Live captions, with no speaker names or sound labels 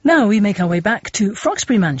Now we make our way back to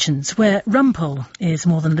Froxbury Mansions, where Rumpole is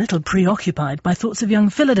more than a little preoccupied by thoughts of young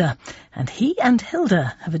Phillida, and he and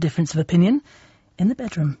Hilda have a difference of opinion in the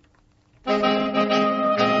bedroom.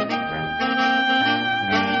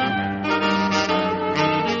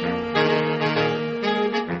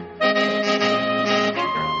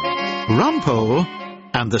 Rumpole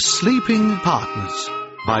and the Sleeping Partners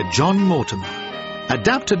by John Mortimer,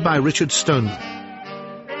 adapted by Richard Stoneman,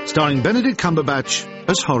 starring Benedict Cumberbatch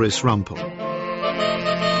as Horace Rumpole.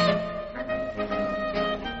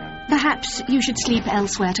 Perhaps you should sleep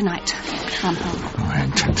elsewhere tonight, Rumpole. Oh, I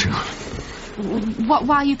intend to.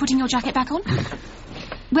 Why are you putting your jacket back on?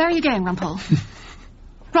 Where are you going, Rumpole?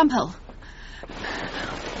 Rumpole!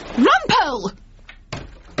 Rumpole!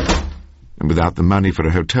 And without the money for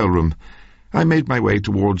a hotel room, I made my way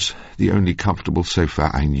towards the only comfortable sofa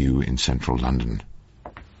I knew in central London.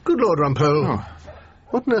 Good Lord, Rumpole. Oh.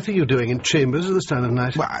 What on earth are you doing in chambers at this time of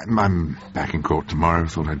night? Well, I'm back in court tomorrow.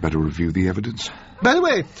 Thought I'd better review the evidence. By the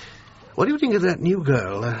way, what do you think of that new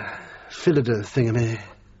girl, Phillida thingamy?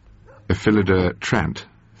 Phillida Trant.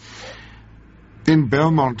 In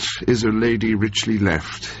Belmont is a lady richly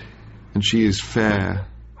left, and she is fair,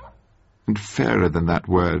 and fairer than that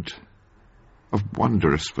word, of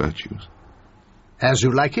wondrous virtues. As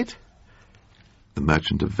you like it? The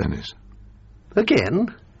Merchant of Venice.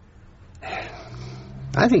 Again?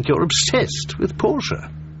 I think you're obsessed with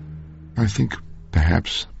Portia. I think,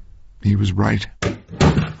 perhaps, he was right.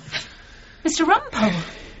 Mr. Rumpole,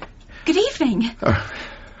 good evening. Oh,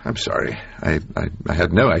 I'm sorry. I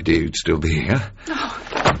had no idea you'd still be here.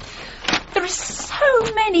 Oh, there are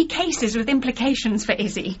so many cases with implications for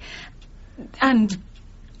Izzy. And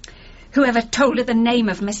whoever told her the name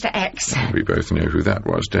of Mr. X. We both know who that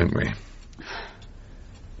was, don't we?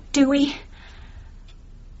 Do we?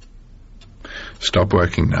 Stop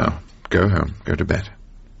working now. Go home. Go to bed.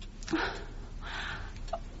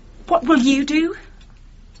 What will you do?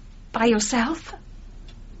 By yourself?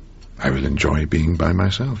 I will enjoy being by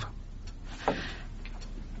myself.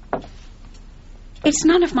 It's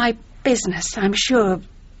none of my business, I'm sure.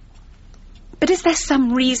 But is there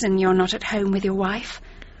some reason you're not at home with your wife?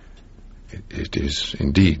 It is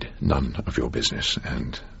indeed none of your business,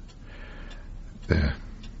 and there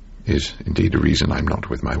is indeed a reason I'm not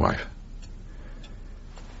with my wife.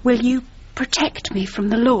 Will you protect me from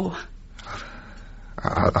the law?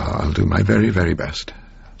 I'll do my very, very best.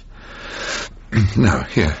 Now,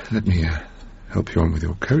 here, let me help you on with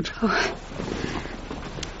your coat. Oh,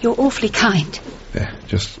 you're awfully kind. There,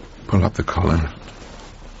 just pull up the collar.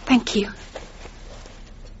 Thank you.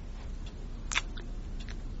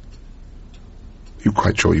 You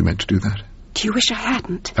quite sure you meant to do that? Do you wish I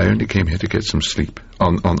hadn't? I only came here to get some sleep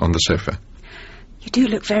on the sofa. You do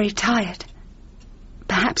look very tired.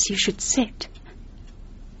 Perhaps you should sit.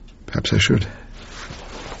 Perhaps I should.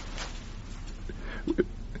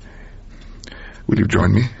 Will you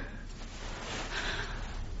join me?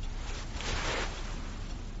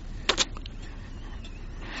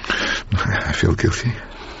 I feel guilty.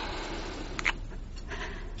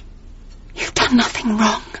 You've done nothing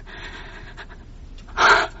wrong.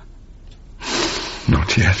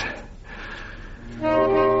 Not yet.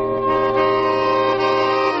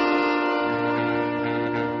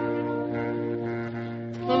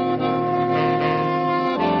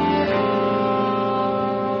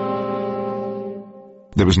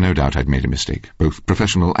 There was no doubt I'd made a mistake, both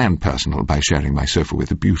professional and personal, by sharing my sofa with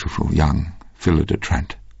the beautiful young Phillida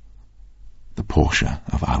Trant, the Portia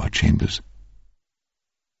of our chambers.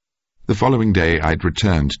 The following day I'd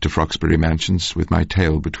returned to Froxbury Mansions with my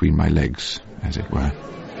tail between my legs, as it were.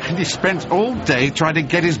 And he spent all day trying to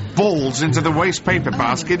get his balls into the waste paper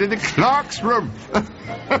basket in the clerk's room.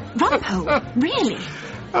 Rumpole, really?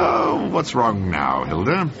 Oh, what's wrong now,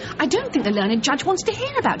 Hilda? I don't think the learned judge wants to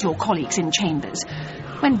hear about your colleagues in chambers.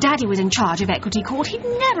 When Daddy was in charge of Equity Court, he'd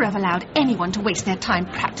never have allowed anyone to waste their time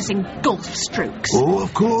practising golf strokes. Oh,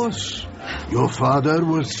 of course. Your father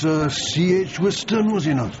was C.H. Whiston, was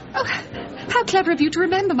he not? Oh, how clever of you to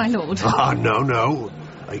remember, my lord. Ah, no.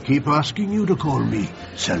 I keep asking you to call me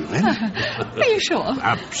Selwyn. Are you sure?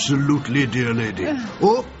 Absolutely, dear lady.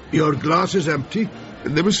 Oh, your glass is empty.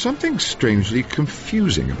 There was something strangely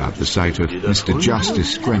confusing about the sight of Mr.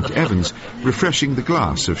 Justice Grant Evans refreshing the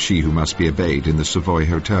glass of She Who Must Be Obeyed in the Savoy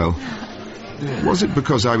Hotel. Was it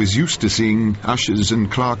because I was used to seeing ushers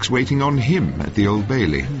and clerks waiting on him at the Old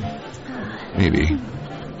Bailey? Maybe.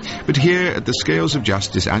 But here at the Scales of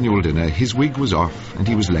Justice annual dinner, his wig was off and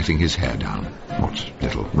he was letting his hair down. What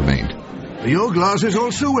little remained. Your glass is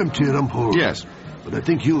also empty, Rumpole. Yes. But I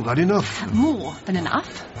think you've had enough. More than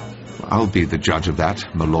enough. I'll be the judge of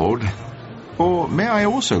that, my lord. Or may I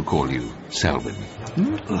also call you Selwyn?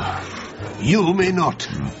 You may not.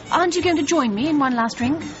 Aren't you going to join me in one last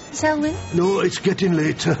drink, Selwyn? No, it's getting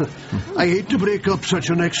late. I hate to break up such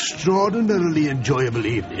an extraordinarily enjoyable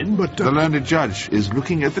evening, but... The learned judge is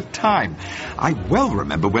looking at the time. I well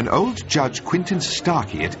remember when old Judge Quentin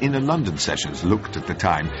Starkey at Inner London Sessions looked at the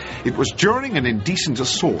time. It was during an indecent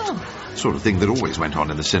assault. Sort of thing that always went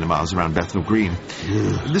on in the cinemas around Bethnal Green.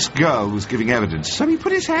 This girl was giving evidence, so he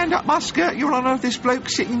put his hand up my skirt, Your Honour, of this bloke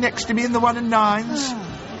sitting next to me in the 1 and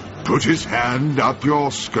 9s. Put his hand up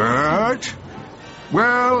your skirt?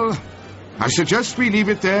 Well, I suggest we leave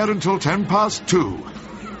it there until 2:10.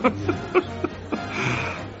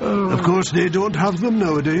 Of course, they don't have them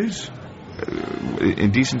nowadays.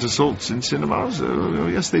 Indecent assaults in cinemas?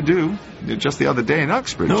 Yes, they do. Just the other day in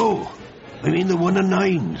Uxbridge. No, I mean the 1 and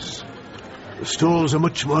 9s. The stalls are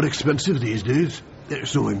much more expensive these days,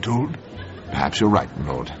 so I'm told. Perhaps you're right, my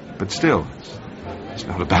lord. But still, it's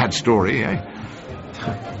not a bad story, eh?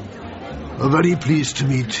 Very pleased to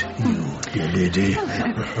meet you, dear lady.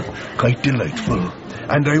 Quite delightful.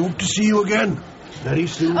 And I hope to see you again very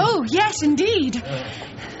soon. Oh, yes, indeed.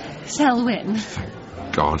 Selwyn.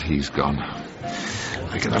 Thank God he's gone.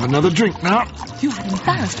 I can have another drink now. You have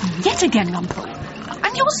embarrassed me yet again, Rumpole.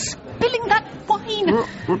 And you're spilling that wine. Oh,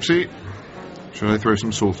 whoopsie. Should I throw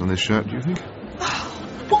some salt on this shirt, do you think?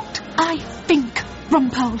 What I think,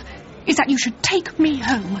 Rumpole, is that you should take me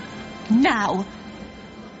home. Now.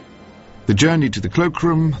 The journey to the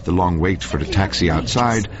cloakroom, the long wait for a taxi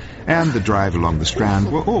outside, and the drive along the Strand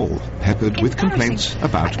were all peppered with complaints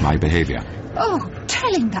about my behaviour. Oh,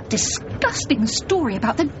 telling that disgusting story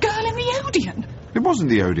about the girl in the Odeon. It wasn't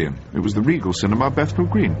the Odeon. It was the Regal Cinema, Bethnal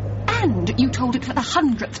Green. And you told it for the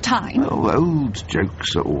 100th time. Oh, old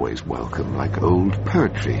jokes are always welcome, like old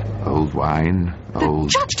poetry, old wine, The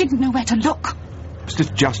judge didn't know where to look.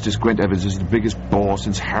 Mr. Justice Gwent Evans is the biggest bore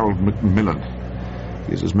since Harold Macmillan.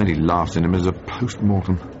 He has as many laughs in him as a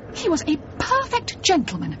post-mortem. He was a perfect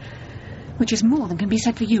gentleman, which is more than can be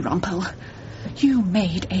said for you, Rumpole. You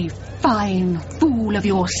made a fine fool of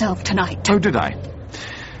yourself tonight. Oh, did I?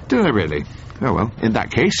 Did I really? Oh, well, in that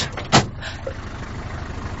case...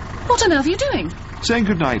 What on earth are you doing? Saying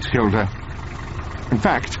goodnight, Hilda. In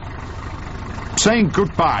fact, saying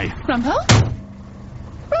goodbye. Rumpole?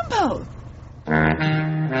 Rumpole!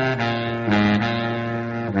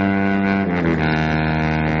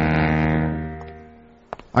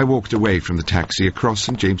 I walked away from the taxi across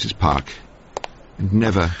St. James's Park and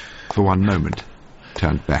never, for one moment,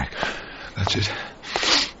 turned back. That's it.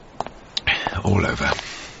 All over.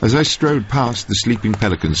 As I strode past the sleeping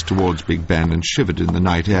pelicans towards Big Ben and shivered in the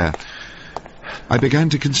night air, I began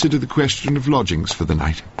to consider the question of lodgings for the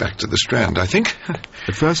night. Back to the Strand, I think.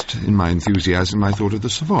 At first, in my enthusiasm, I thought of the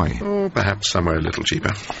Savoy. Or perhaps somewhere a little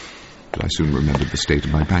cheaper. But I soon remembered the state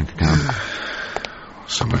of my bank account.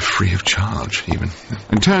 Somewhere free of charge, even.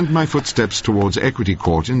 And turned my footsteps towards Equity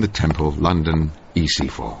Court in the Temple, London,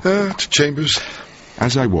 EC4. To Chambers.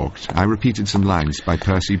 As I walked, I repeated some lines by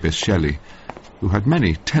Percy Bysshe Shelley, who had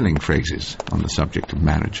many telling phrases on the subject of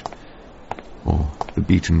marriage. Or the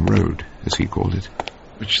beaten road, as he called it.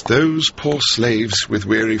 Which those poor slaves with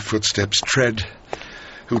weary footsteps tread,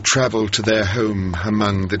 who travel to their home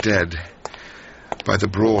among the dead, by the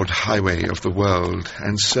broad highway of the world,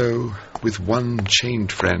 and so, with one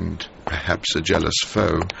chained friend, perhaps a jealous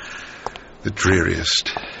foe, the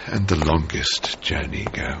dreariest and the longest journey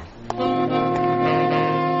go.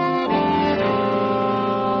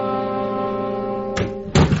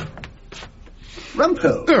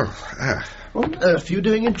 Rumpole. Oh, What on earth are you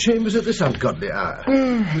doing in Chambers at this ungodly hour?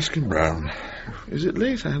 Erskine Brown. Is it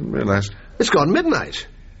late? I hadn't realised. It's gone midnight.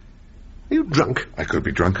 Are you drunk? I could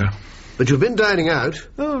be drunker. But you've been dining out.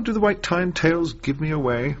 Oh, do the white tie and tails give me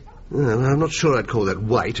away? Well, I'm not sure I'd call that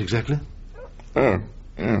white, exactly. Oh,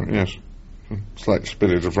 yes. A slight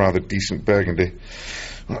spirit of rather decent burgundy.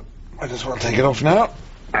 Well, might as well take it off now.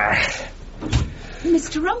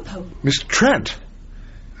 Mr. Rumpole. Mr. Trent,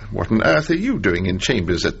 what on earth are you doing in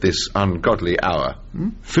Chambers at this ungodly hour?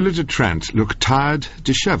 Phillida Trent looked tired,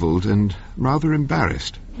 dishevelled, and rather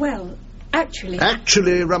embarrassed. Well, actually...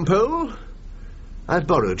 Actually, Rumpole, I've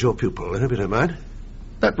borrowed your pupil. I hope you don't mind.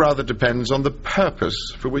 That rather depends on the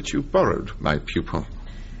purpose for which you borrowed my pupil.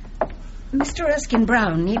 Mr. Erskine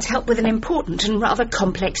Brown needs help with an important and rather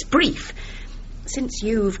complex brief. Since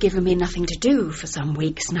you've given me nothing to do for some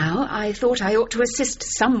weeks now, I thought I ought to assist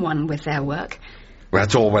someone with their work. Well,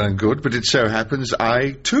 that's all well and good, but it so happens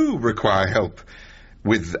I, too, require help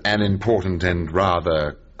with an important and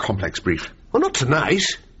rather complex brief. Well, not tonight.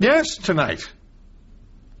 Yes, tonight.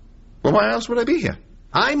 Well, why else would I be here?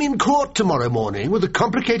 I'm in court tomorrow morning with a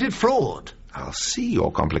complicated fraud. I'll see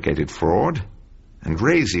your complicated fraud and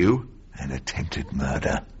raise you an attempted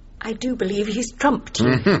murder. I do believe he's trumped you.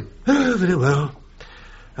 Mm-hmm. Oh, very well.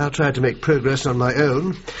 I'll try to make progress on my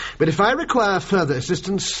own, but if I require further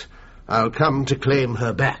assistance, I'll come to claim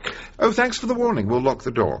her back. Oh, thanks for the warning. We'll lock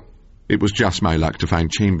the door. It was just my luck to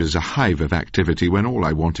find Chambers a hive of activity when all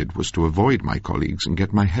I wanted was to avoid my colleagues and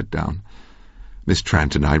get my head down. Miss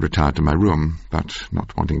Trant and I retired to my room, but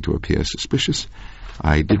not wanting to appear suspicious,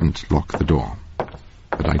 I didn't lock the door.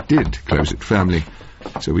 But I did close it firmly,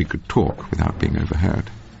 so we could talk without being overheard.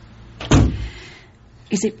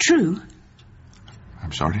 Is it true?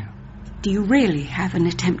 I'm sorry? Do you really have an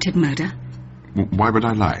attempted murder? Why would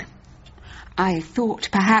I lie? I thought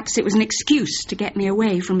perhaps it was an excuse to get me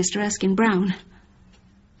away from Mr. Erskine Brown.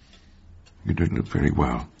 You don't look very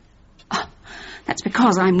well. Oh, that's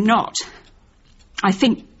because I'm not. I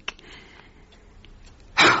think...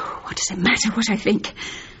 What does it matter what I think?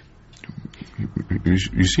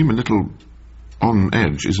 You seem a little on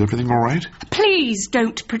edge. Is everything all right? Please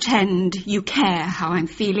don't pretend you care how I'm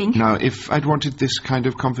feeling. Now, if I'd wanted this kind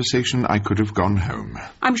of conversation, I could have gone home.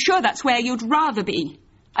 I'm sure that's where you'd rather be.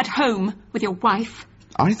 At home with your wife.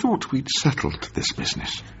 I thought we'd settled this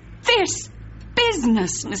business. This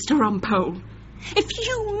business, Mr. Rumpole. If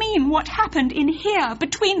you mean what happened in here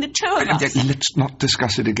between the two of us... Let's not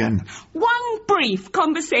discuss it again. One brief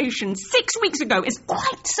conversation 6 weeks ago is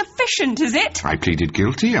quite sufficient, is it? I pleaded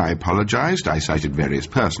guilty, I apologised, I cited various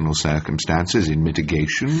personal circumstances in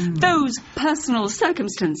mitigation. Those personal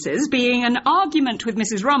circumstances being an argument with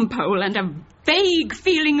Mrs. Rumpole and a vague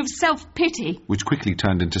feeling of self-pity. Which quickly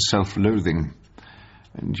turned into self-loathing.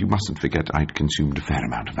 And you mustn't forget I'd consumed a fair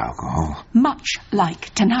amount of alcohol. Much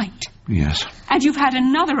like tonight. Yes. And you've had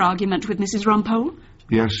another argument with Mrs. Rumpole?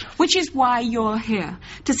 Yes. Which is why you're here,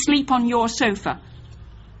 to sleep on your sofa.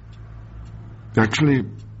 Actually,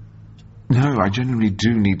 no, I genuinely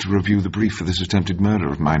do need to review the brief for this attempted murder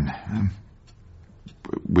of mine.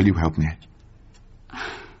 Will you help me?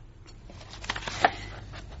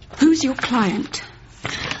 Who's your client?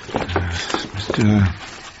 Mr.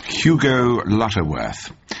 Hugo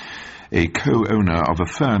Lutterworth, a co-owner of a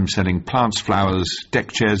firm selling plants, flowers,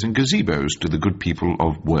 deck chairs and gazebos to the good people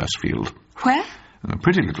of Worsfield. Where? A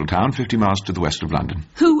pretty little town 50 miles to the west of London.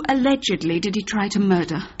 Who allegedly did he try to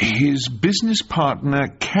murder? His business partner,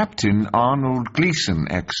 Captain Arnold Gleeson,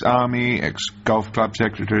 ex-army, ex-golf club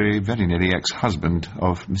secretary, very nearly ex-husband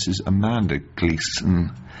of Mrs. Amanda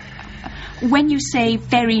Gleeson. When you say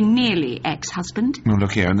very nearly ex-husband? Well,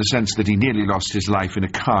 look here, in the sense that he nearly lost his life in a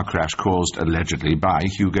car crash caused, allegedly, by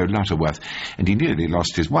Hugo Lutterworth, and he nearly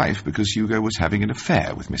lost his wife because Hugo was having an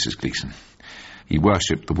affair with Mrs. Gleeson. He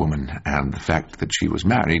worshipped the woman, and the fact that she was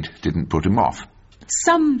married didn't put him off.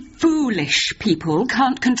 Some foolish people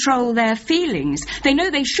can't control their feelings. They know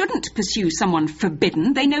they shouldn't pursue someone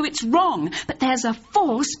forbidden. They know it's wrong. But there's a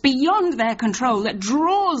force beyond their control that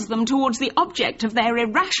draws them towards the object of their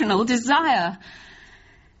irrational desire.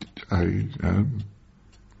 I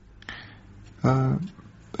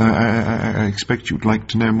expect you'd like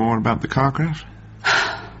to know more about the car crash?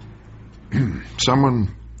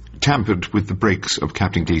 Someone tampered with the brakes of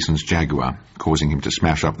Captain Gleeson's Jaguar, causing him to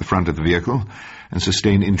smash up the front of the vehicle and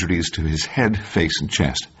sustain injuries to his head, face and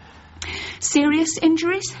chest. Serious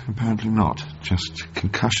injuries? Apparently not. Just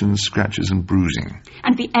concussions, scratches and bruising.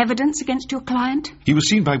 And the evidence against your client? He was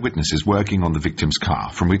seen by witnesses working on the victim's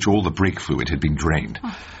car, from which all the brake fluid had been drained.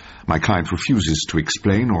 Oh. My client refuses to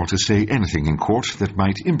explain or to say anything in court that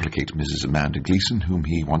might implicate Mrs. Amanda Gleeson, whom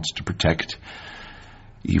he wants to protect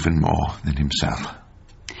even more than himself.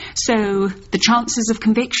 So, the chances of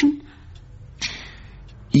conviction?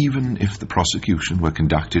 Even if the prosecution were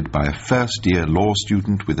conducted by a first-year law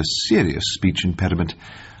student with a serious speech impediment,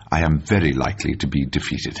 I am very likely to be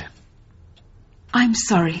defeated. I'm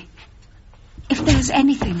sorry. If there's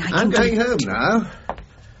anything I can do... I'm going home now.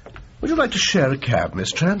 Would you like to share a cab,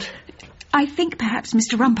 Miss Trant? I think perhaps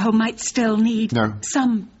Mr. Rumpole might still need... No.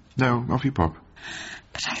 Some... No, off you pop.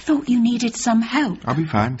 But I thought you needed some help. I'll be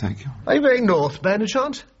fine, thank you. Are you going north, by any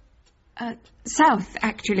chance? South,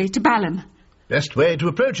 actually, to Balham. Best way to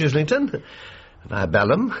approach Islington. Via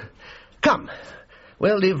Balham. Come,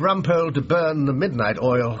 we'll leave Rumpole to burn the midnight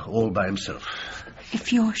oil all by himself.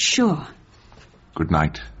 If you're sure. Good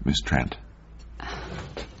night, Miss Trant.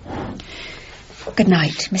 Good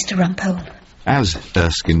night, Mr. Rumpole. As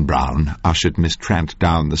Erskine Brown ushered Miss Trant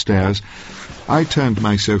down the stairs, I turned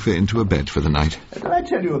my sofa into a bed for the night. Did I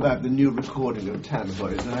tell you about the new recording of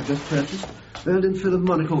Tannhäuser that I just purchased? Berlin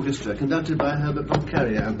Philharmonic Orchestra, conducted by Herbert von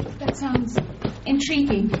Karajan. That sounds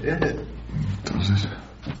intriguing. Yeah. Does it?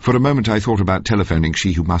 For a moment I thought about telephoning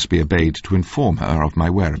She Who Must Be Obeyed to inform her of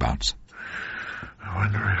my whereabouts.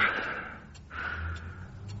 wonder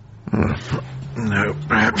if... no,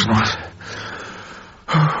 perhaps not.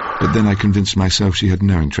 But then I convinced myself she had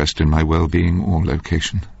no interest in my well-being or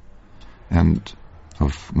location. And,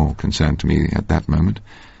 of more concern to me at that moment,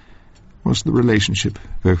 was the relationship,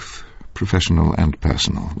 both professional and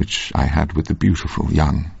personal, which I had with the beautiful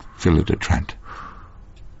young Phillida Trent,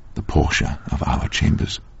 the Portia of our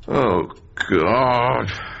chambers. Oh,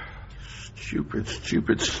 God. Stupid.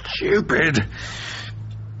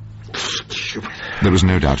 There was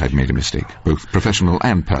no doubt I'd made a mistake, both professional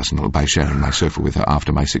and personal, by sharing my sofa with her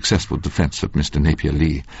after my successful defence of Mr. Napier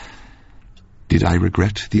Lee. Did I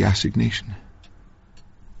regret the assignation?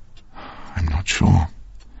 I'm not sure.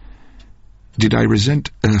 Did I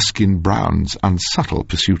resent Erskine Brown's unsubtle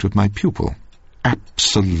pursuit of my pupil?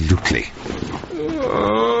 Absolutely.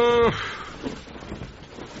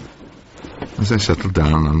 As I settled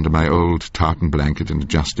down under my old tartan blanket and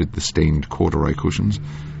adjusted the stained corduroy cushions,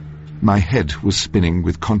 my head was spinning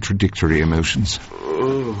with contradictory emotions.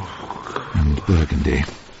 And burgundy.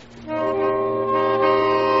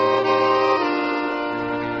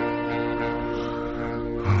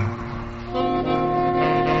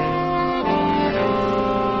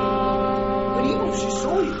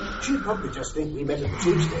 She'd probably just think we met at the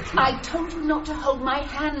tube station. I told you not to hold my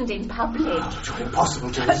hand in public. Oh, it's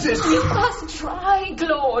impossible to resist. You must try,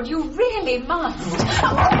 Claude. You really must.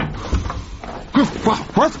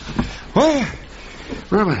 What?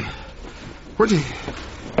 Really?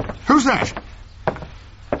 Who's that?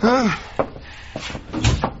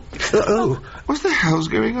 What the hell's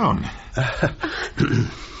going on?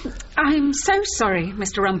 I'm so sorry,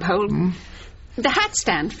 Mr. Rumpole. The hat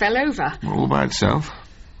stand fell over. All by itself?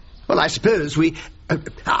 Well, I suppose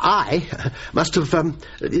I must have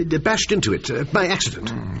bashed into it by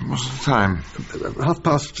accident. What's the time?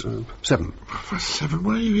 7:30. 7:30?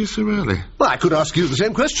 Why are you here so early? Well, I could ask you the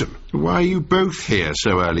same question. Why are you both here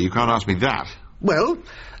so early? You can't ask me that. Well,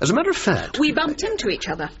 as a matter of fact... We bumped into each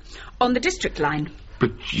other on the district line.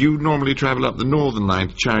 But you normally travel up the northern line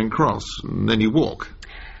to Charing Cross, and then you walk.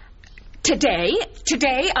 Today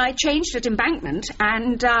I changed at Embankment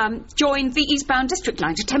and joined the eastbound district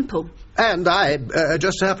line to Temple. And I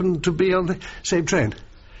just happened to be on the same train.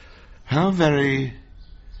 How very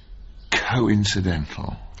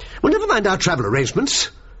coincidental. Well, never mind our travel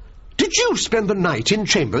arrangements. Did you spend the night in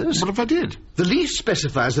chambers? What if I did? The lease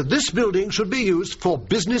specifies that this building should be used for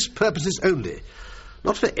business purposes only,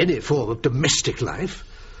 not for any form of domestic life.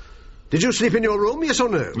 Did you sleep in your room, yes or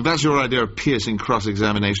no? If that's your idea of piercing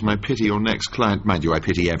cross-examination, I pity your next client. Mind you, I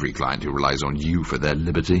pity every client who relies on you for their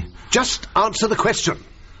liberty. Just answer the question.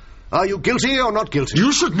 Are you guilty or not guilty?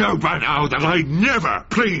 You should know by now that I never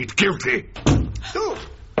plead guilty. Oh.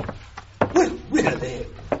 Well, really?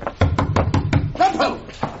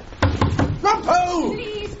 Rumpole!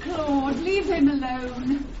 Please, Claude, leave him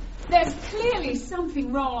alone. There's clearly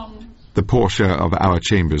something wrong. The Portia of our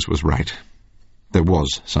chambers was right. There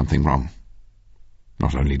was something wrong.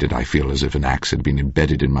 Not only did I feel as if an axe had been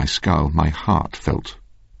embedded in my skull, my heart felt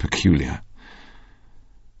peculiar.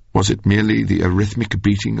 Was it merely the arrhythmic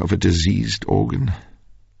beating of a diseased organ?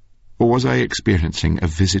 Or was I experiencing a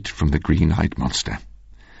visit from the green-eyed monster?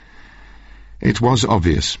 It was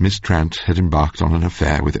obvious Miss Trent had embarked on an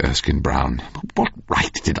affair with Erskine Brown. But what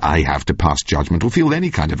right did I have to pass judgment or feel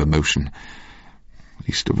any kind of emotion?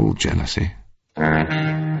 Least of all jealousy.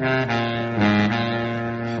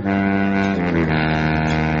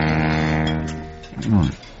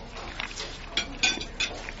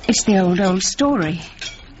 It's the old story.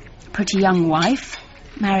 Pretty young wife,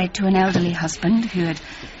 married to an elderly husband who had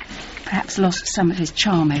perhaps lost some of his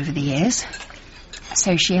charm over the years.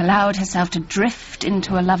 So she allowed herself to drift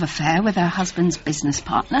into a love affair with her husband's business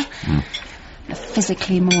partner, the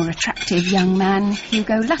physically more attractive young man,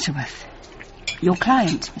 Hugo Lutterworth. Your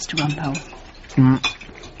client, Mr. Rumpole.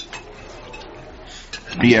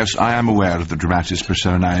 Yes, I am aware of the dramatis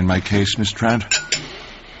personae in my case, Miss Trent.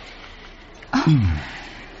 Oh,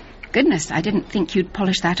 goodness, I didn't think you'd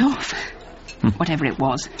polish that off. Whatever it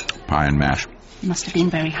was. Pie and mash. You must have been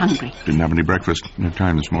very hungry. Didn't have any breakfast. No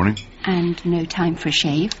time this morning. And no time for a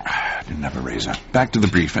shave. Didn't have a razor. Back to the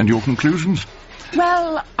brief. And your conclusions?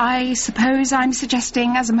 Well, I suppose I'm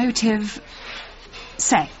suggesting as a motive...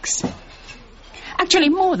 sex. Actually,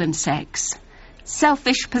 more than sex.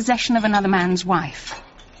 Selfish possession of another man's wife.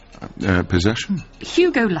 Possession?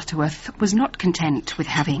 Hugo Lutterworth was not content with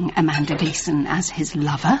having Amanda Gleeson as his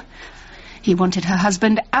lover. He wanted her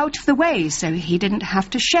husband out of the way so he didn't have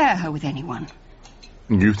to share her with anyone.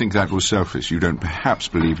 You think that was selfish? You don't perhaps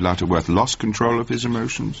believe Lutterworth lost control of his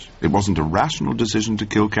emotions? It wasn't a rational decision to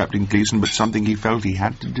kill Captain Gleeson, but something he felt he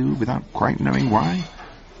had to do without quite knowing why?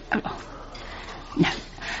 Oh, no.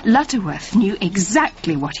 Lutterworth knew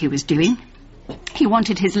exactly what he was doing. He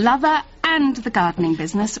wanted his lover and the gardening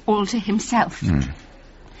business all to himself.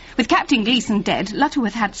 With Captain Gleeson dead,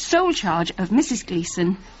 Lutterworth had sole charge of Mrs.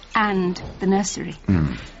 Gleeson and the nursery.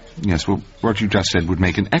 Yes, well, what you just said would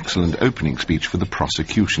make an excellent opening speech for the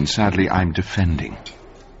prosecution. Sadly, I'm defending.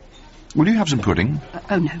 Will you have some pudding?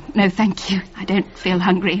 Oh, no. No, thank you. I don't feel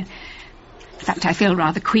hungry. In fact, I feel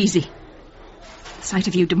rather queasy. The sight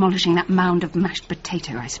of you demolishing that mound of mashed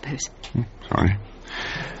potato, I suppose. Sorry.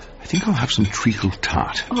 I think I'll have some treacle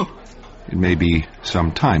tart. Oh. It may be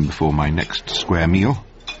some time before my next square meal.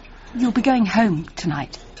 You'll be going home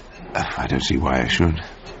tonight. I don't see why I should.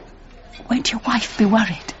 Won't your wife be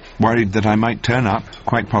worried? Worried that I might turn up?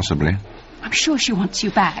 Quite possibly. I'm sure she wants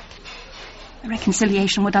you back. A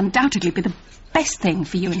reconciliation would undoubtedly be the best thing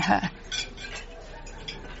for you and her.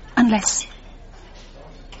 Unless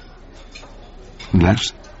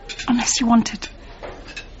you wanted.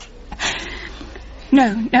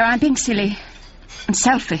 No, I'm being silly and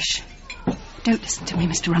selfish. Don't listen to me,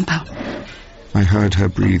 Mr. Rumpole. I heard her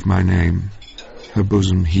breathe my name. Her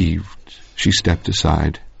bosom heaved. She stepped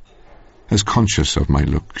aside. As conscious of my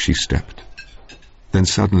look, she stepped. Then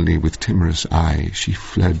suddenly, with timorous eye, she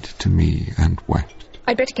fled to me and wept.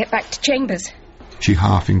 I'd better get back to chambers. She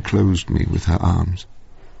half enclosed me with her arms.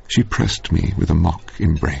 She pressed me with a mock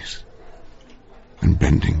embrace. And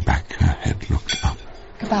bending back her head, looked up.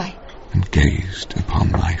 Goodbye. And gazed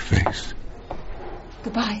upon my face.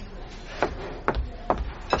 Goodbye.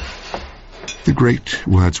 The great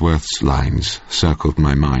Wordsworth's lines circled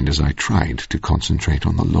my mind as I tried to concentrate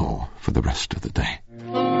on the law for the rest of the day.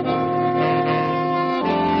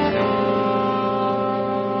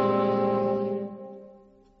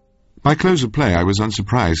 By close of play, I was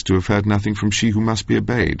unsurprised to have heard nothing from she who must be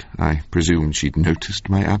obeyed. I presumed she'd noticed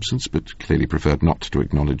my absence, but clearly preferred not to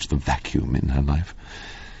acknowledge the vacuum in her life.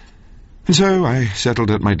 And so I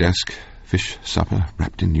settled at my desk, fish supper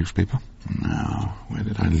wrapped in newspaper. Now, where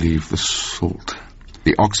did I leave the salt?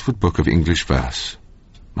 The Oxford Book of English Verse,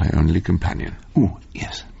 my only companion. Oh,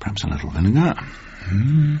 yes, perhaps a little vinegar.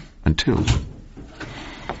 Until...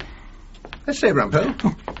 I say, Rumpole,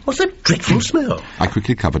 what's that dreadful smell? I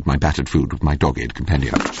quickly covered my battered food with my dog-eared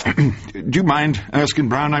companion. Do you mind, Erskine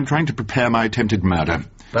Brown? I'm trying to prepare my attempted murder.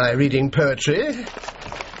 By reading poetry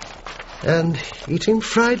and eating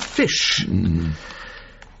fried fish.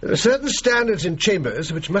 There are certain standards in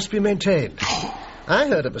chambers which must be maintained. I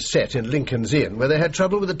heard of a set in Lincoln's Inn where they had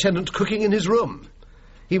trouble with a tenant cooking in his room.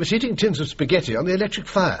 He was heating tins of spaghetti on the electric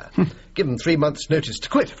fire. Given 3 months' notice to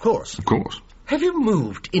quit, of course. Of course. Have you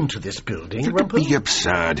moved into this building, That Rumpole? would be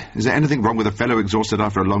absurd. Is there anything wrong with a fellow exhausted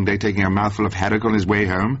after a long day taking a mouthful of haddock on his way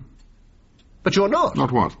home? But you're not.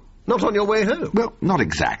 Not what? Not on your way home. Well, not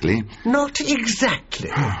exactly. Not exactly.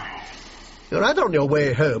 You're either on your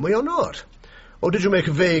way home or you're not. Or did you make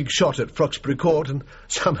a vague shot at Froxbury Court and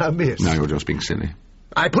somehow miss? No, you're just being silly.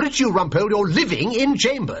 I put it to you, Rumpole, you're living in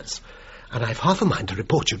chambers. And I've half a mind to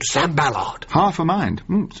report you to Sam Ballard. Half a mind?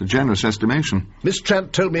 It's a generous estimation. Miss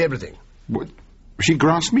Trant told me everything. What? She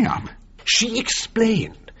grasped me up. She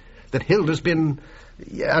explained that Hilda's been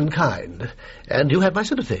unkind, and you have my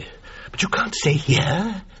sympathy. But you can't stay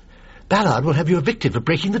here. Ballard will have you evicted for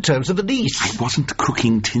breaking the terms of the lease. I wasn't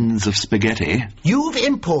cooking tins of spaghetti. You've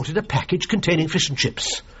imported a package containing fish and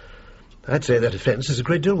chips. I'd say that offence is a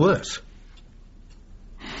great deal worse.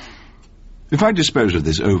 If I dispose of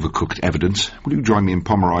this overcooked evidence, will you join me in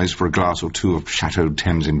Pomeroy's for a glass or two of Chateau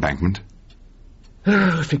Thames Embankment?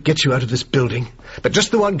 Oh, if it gets you out of this building. But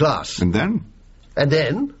just the one glass. And then? And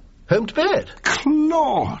then, home to bed.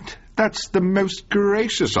 Claude, that's the most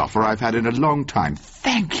gracious offer I've had in a long time.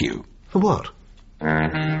 Thank you. For what?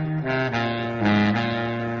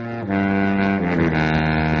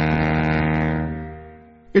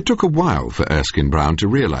 It took a while for Erskine Brown to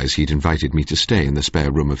realise he'd invited me to stay in the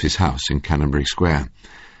spare room of his house in Canonbury Square.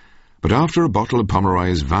 But after a bottle of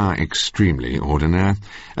Pomeroy's vin extremely ordinaire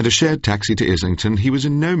and a shared taxi to Islington, he was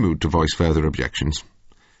in no mood to voice further objections.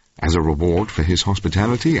 As a reward for his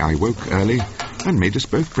hospitality, I woke early and made us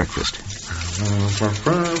both breakfast.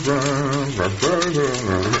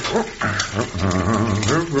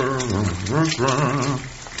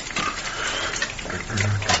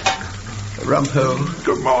 Rumpole.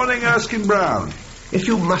 Good morning, Erskine Brown. If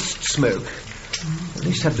you must smoke, at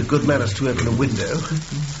least have the good manners to open a window.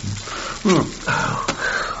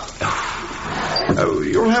 Oh,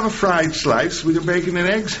 you'll have a fried slice with your bacon and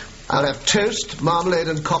eggs? I'll have toast, marmalade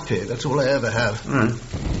and coffee. That's all I ever have.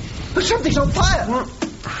 But something's on fire!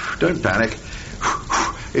 Don't panic.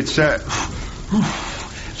 It's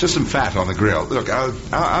just some fat on the grill. Look,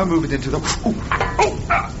 I'll move it into the...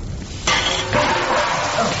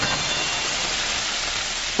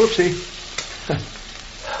 footy.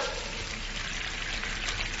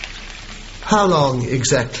 How long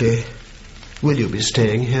exactly will you be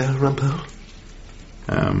staying here, Rumpole?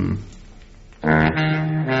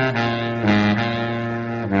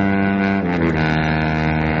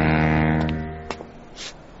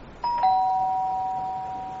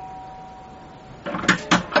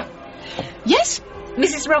 Yes?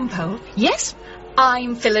 Mrs. Rumpole, Yes?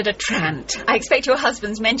 I'm Phillida Trant. I expect your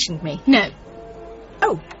husband's mentioned me. No.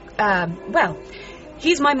 Oh, well,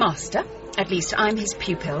 he's my master. At least I'm his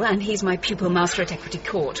pupil, and he's my pupil master at Equity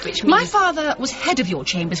Court, which means... My father was head of your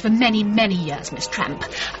chambers for many, many years, Miss Tramp.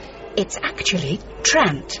 It's actually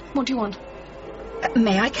Trant. What do you want?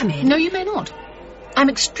 May I come in? No, you may not. I'm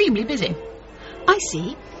extremely busy. I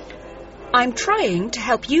see. I'm trying to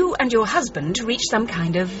help you and your husband to reach some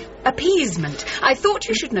kind of appeasement. I thought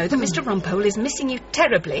you should know that Mr. Rumpole is missing you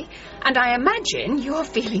terribly, and I imagine you're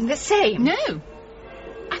feeling the same. No.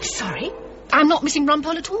 I'm sorry. I'm not missing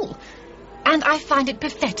Rumpole at all. And I find it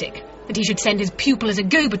pathetic that he should send his pupil as a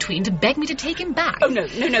go-between to beg me to take him back. Oh, no,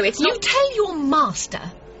 it's You not... tell your master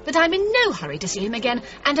that I'm in no hurry to see him again,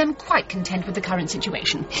 and am quite content with the current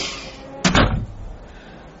situation.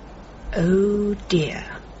 Oh, dear.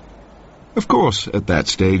 Of course, at that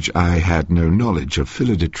stage, I had no knowledge of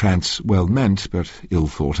Phillida Trant's well-meant but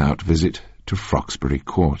ill-thought-out visit to Froxbury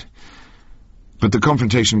Court. But the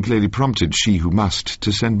confrontation clearly prompted she who must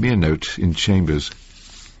to send me a note in chambers.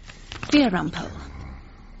 Dear Rumpole,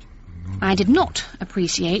 I did not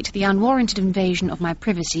appreciate the unwarranted invasion of my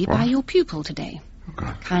privacy by your pupil today.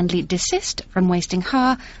 Oh, Kindly desist from wasting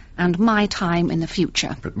her and my time in the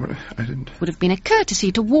future. But I didn't... Would have been a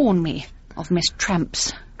courtesy to warn me of Miss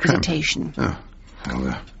Tramp's visitation. Oh,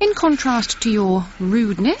 well, In contrast to your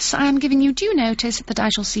rudeness, I am giving you due notice that I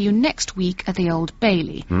shall see you next week at the Old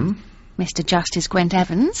Bailey. Mr. Justice Gwent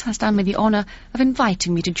Evans has done me the honour of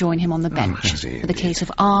inviting me to join him on the bench has he for the case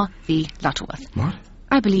of R.V. Lutterworth. What?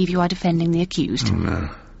 I believe you are defending the accused. Oh, no.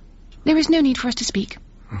 There is no need for us to speak.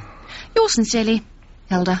 Yours sincerely,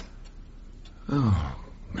 Hilda. Oh,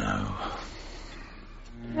 no.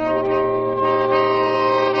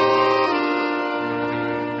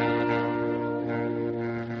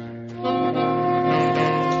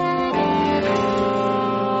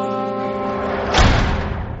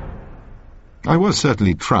 I was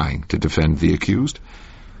certainly trying to defend the accused,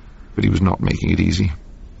 but he was not making it easy.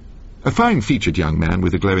 A fine-featured young man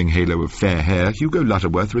with a glowing halo of fair hair, Hugo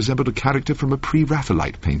Lutterworth resembled a character from a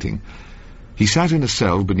pre-Raphaelite painting. He sat in a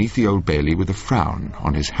cell beneath the Old Bailey with a frown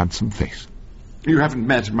on his handsome face. You haven't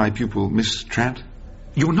met my pupil, Miss Trant?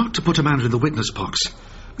 You're not to put Amanda in the witness box.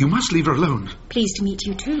 You must leave her alone. Pleased to meet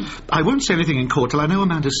you too. I won't say anything in court till I know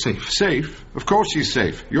Amanda's safe. Safe? Of course she's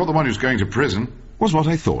safe. You're the one who's going to prison. Was what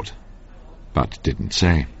I thought, but didn't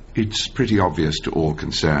say. It's pretty obvious to all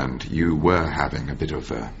concerned you were having a bit of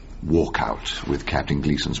a walkout with Captain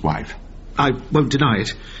Gleason's wife. I won't deny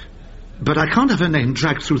it. But I can't have her name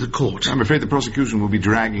dragged through the court. I'm afraid the prosecution will be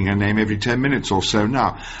dragging her name every 10 minutes or so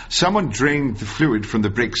now. Someone drained the fluid from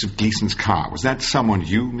the brakes of Gleason's car. Was that someone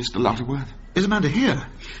you, Mr. Lutterworth? Is Amanda here?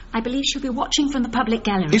 I believe she'll be watching from the public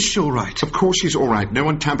gallery. Is she all right? Of course she's all right. No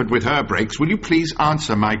one tampered with her brakes. Will you please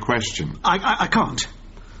answer my question? I can't.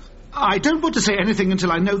 I don't want to say anything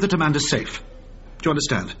until I know that Amanda's safe. Do you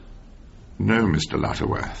understand? No, Mr.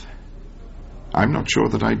 Lutterworth. I'm not sure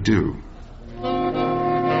that I do.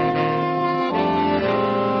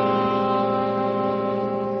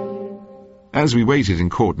 As we waited in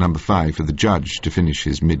court number 5 for the judge to finish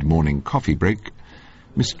his mid-morning coffee break,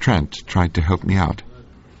 Miss Trant tried to help me out.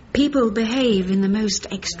 People behave in the most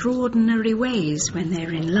extraordinary ways when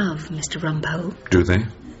they're in love, Mr. Rumpole. Do they?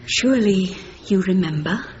 Surely you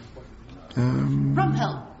remember?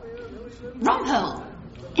 Rumpole! Rumpole!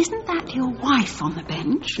 Isn't that your wife on the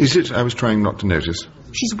bench? Is it? I was trying not to notice.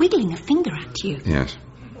 She's wiggling a finger at you. Yes.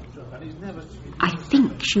 I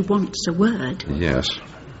think she wants a word. Yes.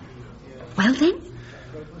 Well then?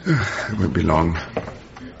 It won't be long.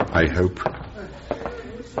 I hope.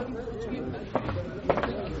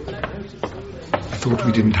 I thought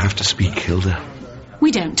we didn't have to speak, Hilda.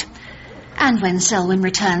 We don't. And when Selwyn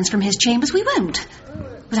returns from his chambers, we won't.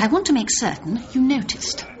 But I want to make certain you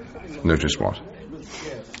noticed. Notice what?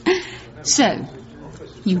 So,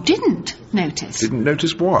 you didn't notice. Didn't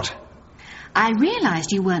notice what? I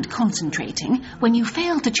realised you weren't concentrating when you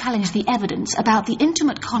failed to challenge the evidence about the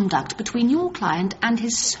intimate conduct between your client and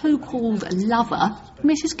his so-called lover,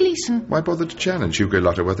 Mrs. Gleason. Why bother to challenge? Hugo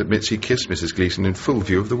Lutterworth admits he kissed Mrs. Gleason in full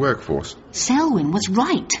view of the workforce. Selwyn was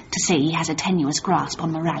right to say he has a tenuous grasp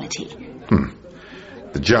on morality.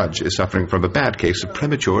 The judge is suffering from a bad case of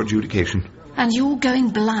premature adjudication. And you're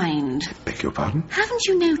going blind. Beg your pardon? Haven't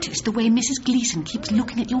you noticed the way Mrs. Gleeson keeps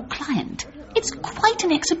looking at your client? It's quite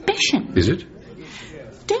an exhibition. Is it?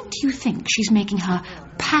 Don't you think she's making her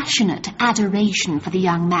passionate adoration for the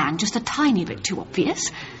young man just a tiny bit too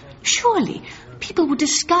obvious? Surely people would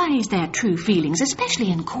disguise their true feelings,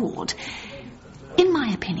 especially in court. In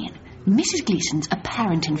my opinion, Mrs. Gleeson's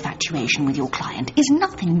apparent infatuation with your client is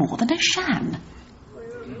nothing more than a sham.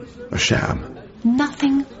 A sham?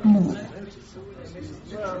 Nothing more.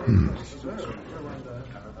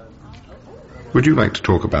 Would you like to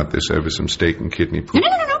talk about this over some steak and kidney pie?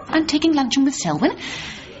 No. I'm taking luncheon with Selwyn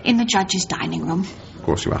in the judge's dining room. Of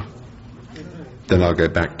course you are. Then I'll go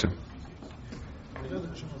back to...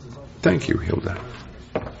 Thank you, Hilda.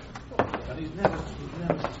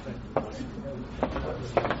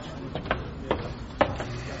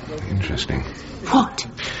 Interesting. What?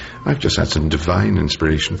 I've just had some divine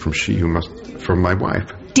inspiration from from my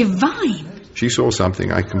wife. Divine? She saw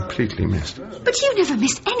something I completely missed. But you never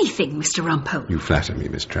miss anything, Mr. Rumpole. You flatter me,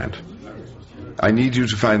 Miss Trant. I need you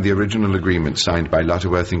to find the original agreement signed by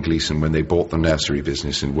Lutterworth and Gleeson when they bought the nursery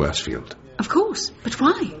business in Worsfield. Of course, but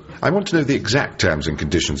why? I want to know the exact terms and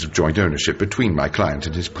conditions of joint ownership between my client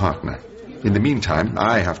and his partner. In the meantime,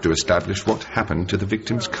 I have to establish what happened to the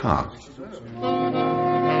victim's car.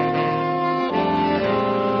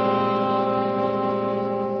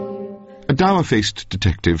 A dour-faced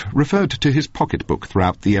detective referred to his pocketbook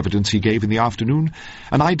throughout the evidence he gave in the afternoon,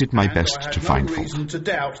 and I did my best to find fault. I have no reason to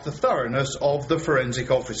doubt the thoroughness of the forensic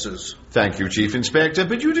officers. Thank you, Chief Inspector,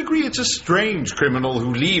 but you'd agree it's a strange criminal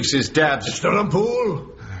who leaves his dad's... Mr.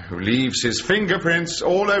 Rumpole! Who leaves his fingerprints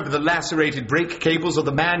all over the lacerated brake cables of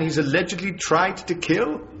the man he's allegedly tried to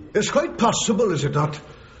kill? It's quite possible, is it not,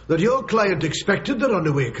 that your client expected the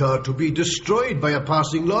runaway car to be destroyed by a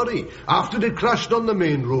passing lorry after it crashed on the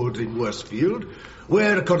main road in Worsfield,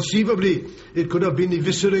 where conceivably it could have been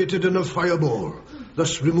eviscerated in a fireball,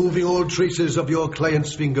 thus removing all traces of your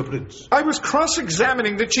client's fingerprints. I was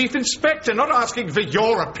cross-examining the Chief Inspector, not asking for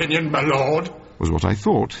your opinion, my lord. Was what I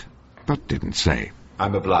thought, but didn't say.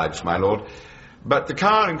 I'm obliged, my lord. But the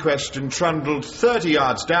car in question trundled 30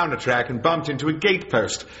 yards down a track and bumped into a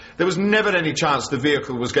gatepost. There was never any chance the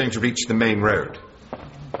vehicle was going to reach the main road.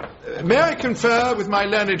 May I confer with my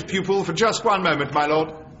learned pupil for just one moment, my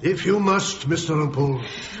lord? If you must, Mr. Rumpole.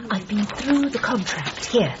 I've been through the contract.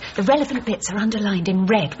 Here, the relevant bits are underlined in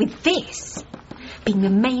red, with this being the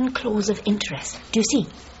main clause of interest. Do you see?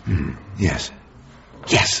 Yes.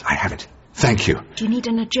 Yes, I have it. Thank you. Do you need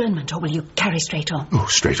an adjournment, or will you carry straight on? Oh,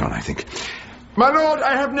 straight on, I think. My lord,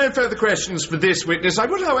 I have no further questions for this witness. I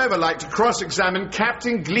would, however, like to cross-examine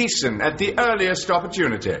Captain Gleeson at the earliest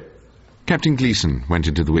opportunity. Captain Gleeson went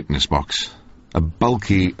into the witness box, a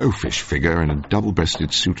bulky, oafish figure in a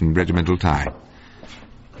double-breasted suit and regimental tie.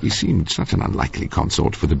 He seemed such an unlikely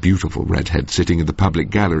consort for the beautiful redhead sitting in the public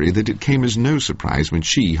gallery that it came as no surprise when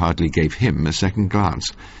she hardly gave him a second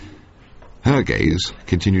glance. Her gaze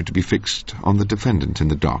continued to be fixed on the defendant in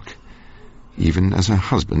the dock, even as her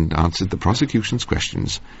husband answered the prosecution's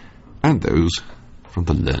questions, and those from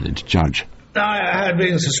the learned judge. I had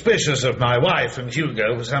been suspicious of my wife and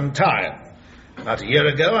Hugo for some time. About a year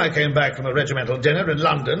ago, I came back from a regimental dinner in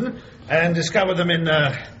London and discovered them in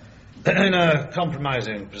a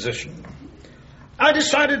compromising position. I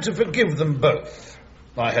decided to forgive them both.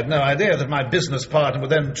 I had no idea that my business partner would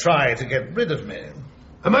then try to get rid of me.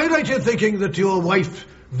 Am I right in thinking that your wife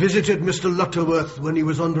visited Mr. Lutterworth when he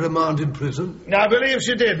was on remand in prison? I believe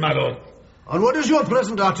she did, my lord. And what is your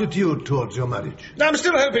present attitude towards your marriage? I'm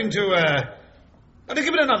still hoping to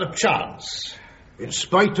give it another chance. In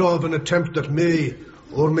spite of an attempt that may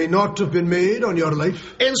or may not have been made on your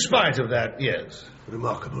life? In spite of that, yes.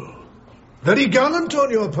 Remarkable. Very gallant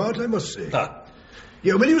on your part, I must say.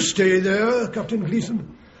 Yeah, will you stay there, Captain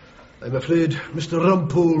Gleeson? I'm afraid Mr.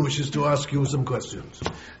 Rumpole wishes to ask you some questions.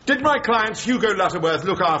 Did my client Hugo Lutterworth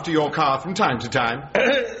look after your car from time to time?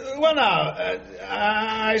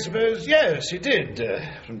 I suppose, yes, he did,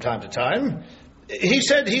 from time to time. He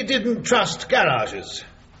said he didn't trust garages.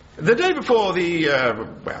 The day before the,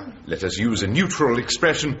 let us use a neutral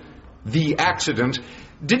expression, the accident,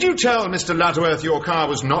 did you tell Mr. Lutterworth your car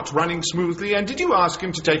was not running smoothly, and did you ask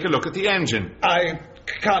him to take a look at the engine? I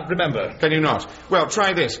can't remember. Can you not? Well,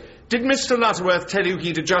 try this. Did Mr. Lutterworth tell you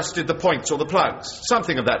he'd adjusted the points or the plugs?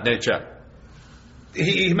 Something of that nature.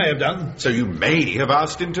 He may have done. So you may have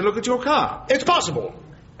asked him to look at your car? It's possible.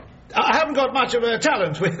 I haven't got much of a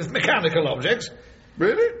talent with mechanical objects.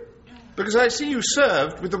 Really? Because I see you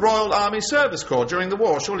served with the Royal Army Service Corps during the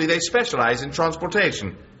war. Surely they specialise in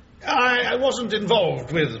transportation. I wasn't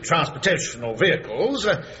involved with transportation or vehicles.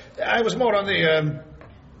 I was more on the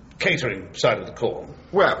catering side of the call.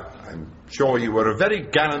 Well, I'm sure you were a very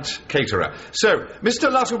gallant caterer. So,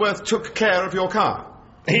 Mr. Lutterworth took care of your car?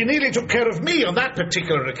 He nearly took care of me on that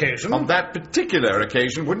particular occasion. On that particular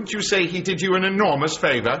occasion, wouldn't you say he did you an enormous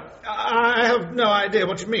favour? I have no idea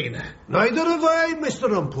what you mean. Neither have I, Mr.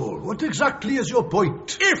 Rumpole. What exactly is your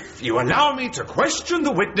point? If you allow me to question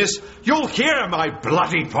the witness, you'll hear my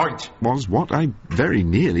bloody point. Was what I very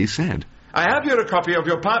nearly said. I have here a copy of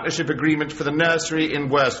your partnership agreement for the nursery in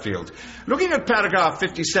Worsfield. Looking at paragraph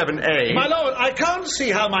 57A... My lord, I can't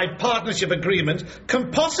see how my partnership agreement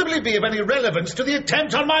can possibly be of any relevance to the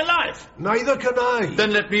attempt on my life. Neither can I.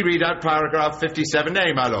 Then let me read out paragraph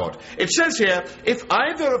 57A, my lord. It says here, if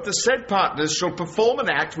either of the said partners shall perform an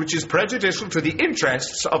act which is prejudicial to the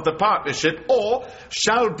interests of the partnership or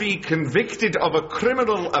shall be convicted of a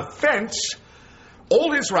criminal offence...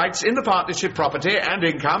 all his rights in the partnership property and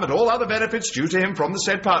income and all other benefits due to him from the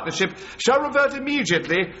said partnership shall revert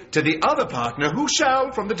immediately to the other partner who shall,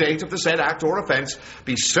 from the date of the said act or offence,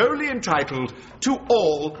 be solely entitled to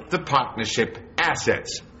all the partnership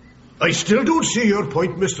assets. I still don't see your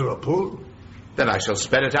point, Mr. Rumpole. Then I shall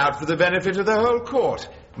spell it out for the benefit of the whole court,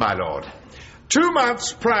 my lord. 2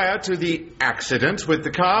 months prior to the accident with the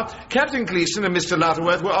car, Captain Gleeson and Mr.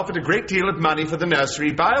 Lutterworth were offered a great deal of money for the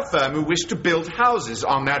nursery by a firm who wished to build houses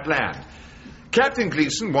on that land. Captain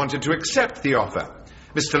Gleeson wanted to accept the offer.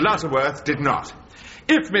 Mr. Lutterworth did not.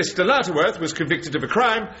 If Mr. Lutterworth was convicted of a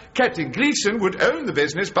crime, Captain Gleeson would own the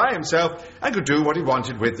business by himself and could do what he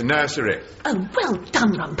wanted with the nursery. Oh, well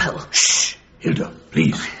done, Rumpole. Shh! Hilda,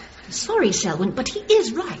 please. Sorry, Selwyn, but he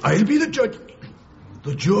is right. I'll be the judge.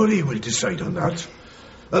 The jury will decide on that.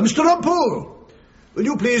 Mr. Rumpole, will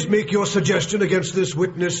you please make your suggestion against this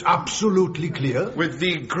witness absolutely clear? With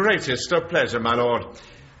the greatest of pleasure, my lord.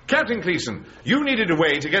 Captain Gleeson, you needed a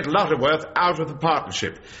way to get Lutterworth out of the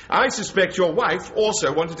partnership. I suspect your wife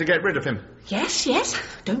also wanted to get rid of him. Yes.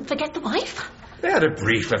 Don't forget the wife. They had a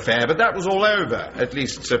brief affair, but that was all over, at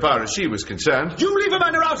least so far as she was concerned. You leave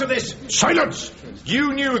Amanda out of this! Silence!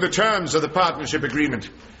 You knew the terms of the partnership agreement.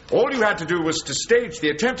 All you had to do was to stage the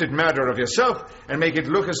attempted murder of yourself and make it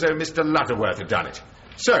look as though Mr. Lutterworth had done it.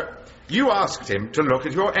 So, you asked him to look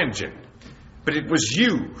at your engine. But it was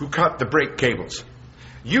you who cut the brake cables.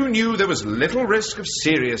 You knew there was little risk of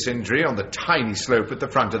serious injury on the tiny slope at the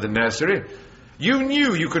front of the nursery. You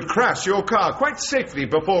knew you could crash your car quite safely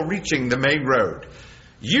before reaching the main road.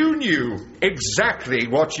 You knew exactly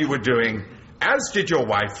what you were doing, as did your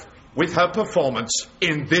wife, with her performance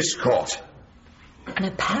in this court. An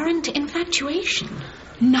apparent infatuation.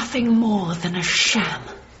 Nothing more than a sham.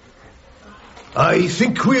 I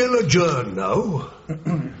think we'll adjourn now.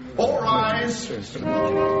 All rise.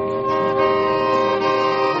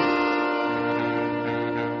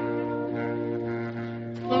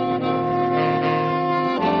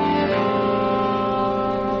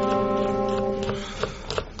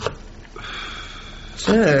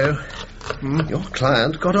 So, your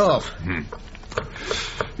client got off.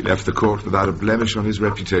 He left the court without a blemish on his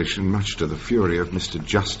reputation, much to the fury of Mr.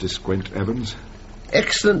 Justice Gwent Evans.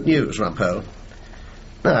 Excellent news, Rumpole.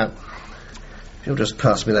 Now, if you'll just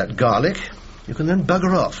pass me that garlic, you can then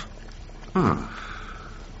bugger off. Ah.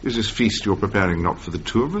 Is this feast you're preparing not for the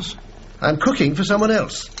two of us? I'm cooking for someone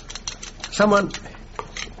else. Someone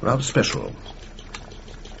rather special.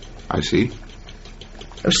 I see.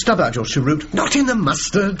 Oh, stub out your cheroot. Not in the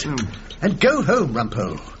mustard. And go home,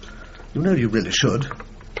 Rumpole. You know you really should.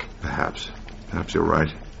 Perhaps. Perhaps you're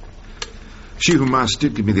right. She who must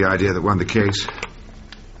did give me the idea that won the case.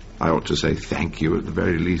 I ought to say thank you at the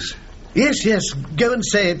very least. Yes. Go and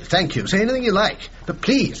say thank you. Say anything you like. But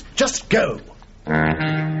please, just go.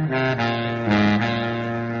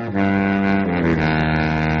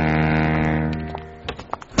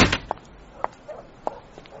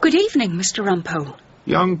 Good evening, Mr. Rumpole.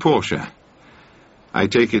 Young Portia, I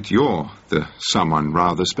take it you're the someone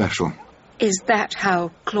rather special. Is that how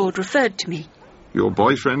Claude referred to me? Your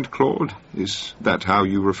boyfriend, Claude? Is that how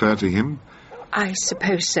you refer to him? I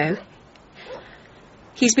suppose so.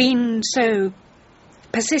 He's been so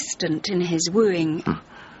persistent in his wooing.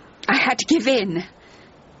 I had to give in.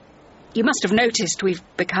 You must have noticed we've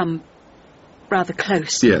become rather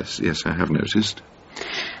close. Yes, I have noticed.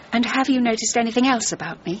 And have you noticed anything else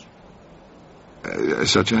about me?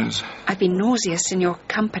 Such as? I've been nauseous in your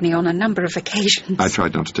company on a number of occasions. I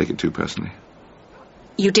tried not to take it too personally.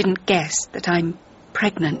 You didn't guess that I'm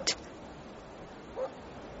pregnant?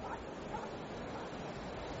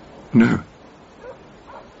 No.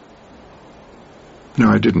 No,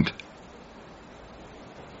 I didn't.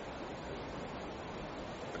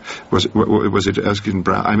 Was it Erskine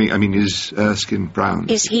Brown? I mean, is Erskine Brown...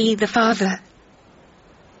 Is he the father?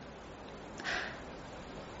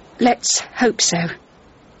 Let's hope so.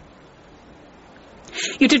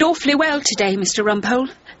 You did awfully well today, Mr. Rumpole.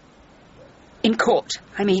 In court,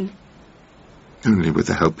 I mean. Only with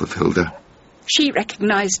the help of Hilda. She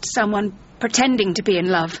recognised someone pretending to be in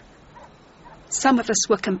love. Some of us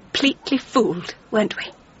were completely fooled, weren't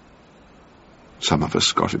we? Some of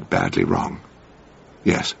us got it badly wrong.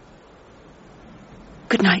 Yes.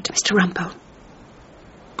 Good night, Mr. Rumpole.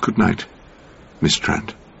 Good night, Miss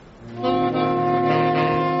Trent.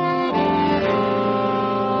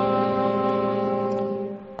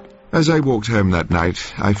 As I walked home that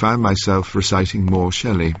night, I found myself reciting more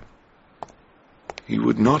Shelley. You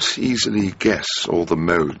would not easily guess all the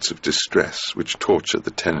modes of distress which torture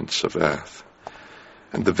the tenants of earth,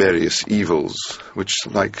 and the various evils which,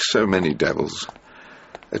 like so many devils,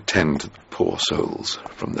 attend the poor souls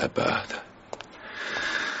from their birth.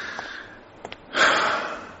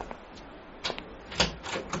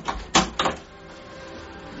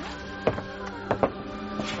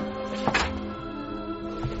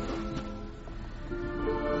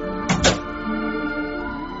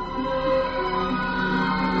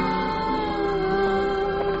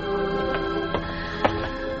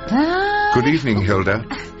 Good evening, Hilda.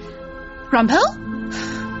 Rumpole?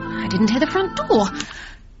 I didn't hear the front door.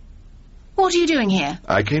 What are you doing here?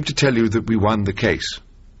 I came to tell you that we won the case.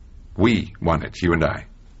 We won it, you and I.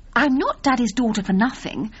 I'm not Daddy's daughter for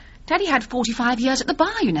nothing. Daddy had 45 years at the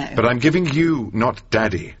bar, you know. But I'm giving you, not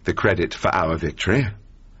Daddy, the credit for our victory.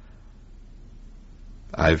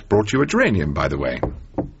 I've brought you a geranium, by the way.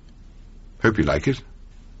 Hope you like it.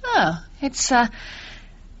 Oh, it's,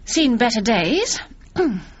 seen better days.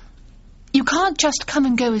 You can't just come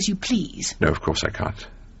and go as you please. No, of course I can't.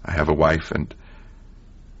 I have a wife and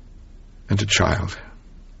a child.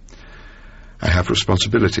 I have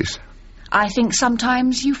responsibilities. I think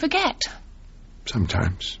sometimes you forget.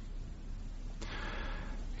 Sometimes.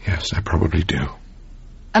 Yes, I probably do.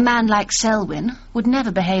 A man like Selwyn would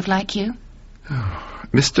never behave like you. Oh,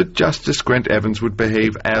 Mr. Justice Gwent Evans would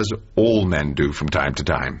behave as all men do from time to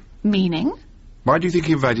time. Meaning? Why do you think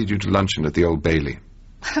he invited you to luncheon at the Old Bailey?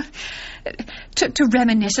 to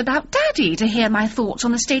reminisce about Daddy, to hear my thoughts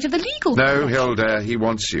on the state of the legal... No, Hilda, he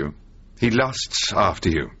wants you. He lusts after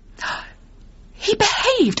you. He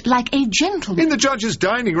behaved like a gentleman. In the judge's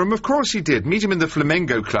dining room, of course he did. Meet him in the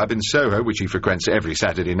Flamenco Club in Soho, which he frequents every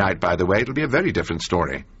Saturday night, by the way. It'll be a very different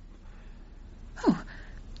story. Oh.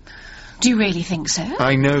 Do you really think so?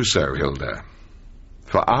 I know so, Hilda.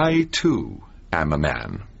 For I, too, am a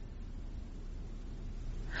man.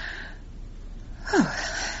 Oh.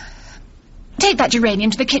 Take that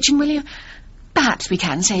geranium to the kitchen, will you? Perhaps we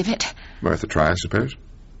can save it. Worth a try, I suppose.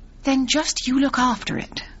 Then just you look after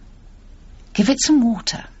it. Give it some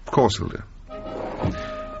water. Of course, Hilda.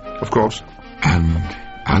 Of course. And,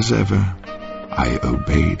 as ever, I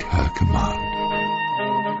obeyed her command.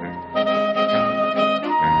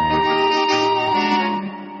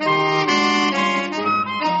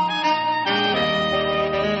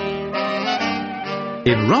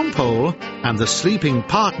 In Rumpole and the Sleeping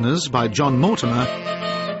Partners by John Mortimer,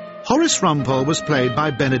 Horace Rumpole was played by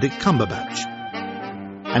Benedict Cumberbatch,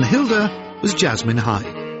 and Hilda was Jasmine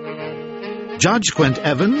Hyde. Judge Gwent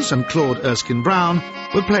Evans and Claude Erskine Brown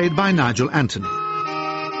were played by Nigel Anthony.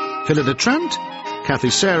 Phillida Trent, Cathy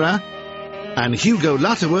Sarah, and Hugo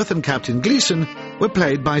Lutterworth and Captain Gleeson were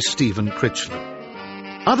played by Stephen Critchlow.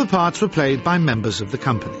 Other parts were played by members of the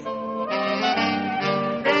company.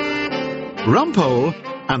 Rumpole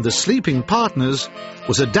and the Sleeping Partners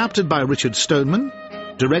was adapted by Richard Stoneman,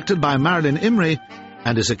 directed by Marilyn Imrie,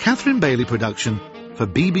 and is a Catherine Bailey production for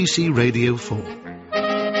BBC Radio 4.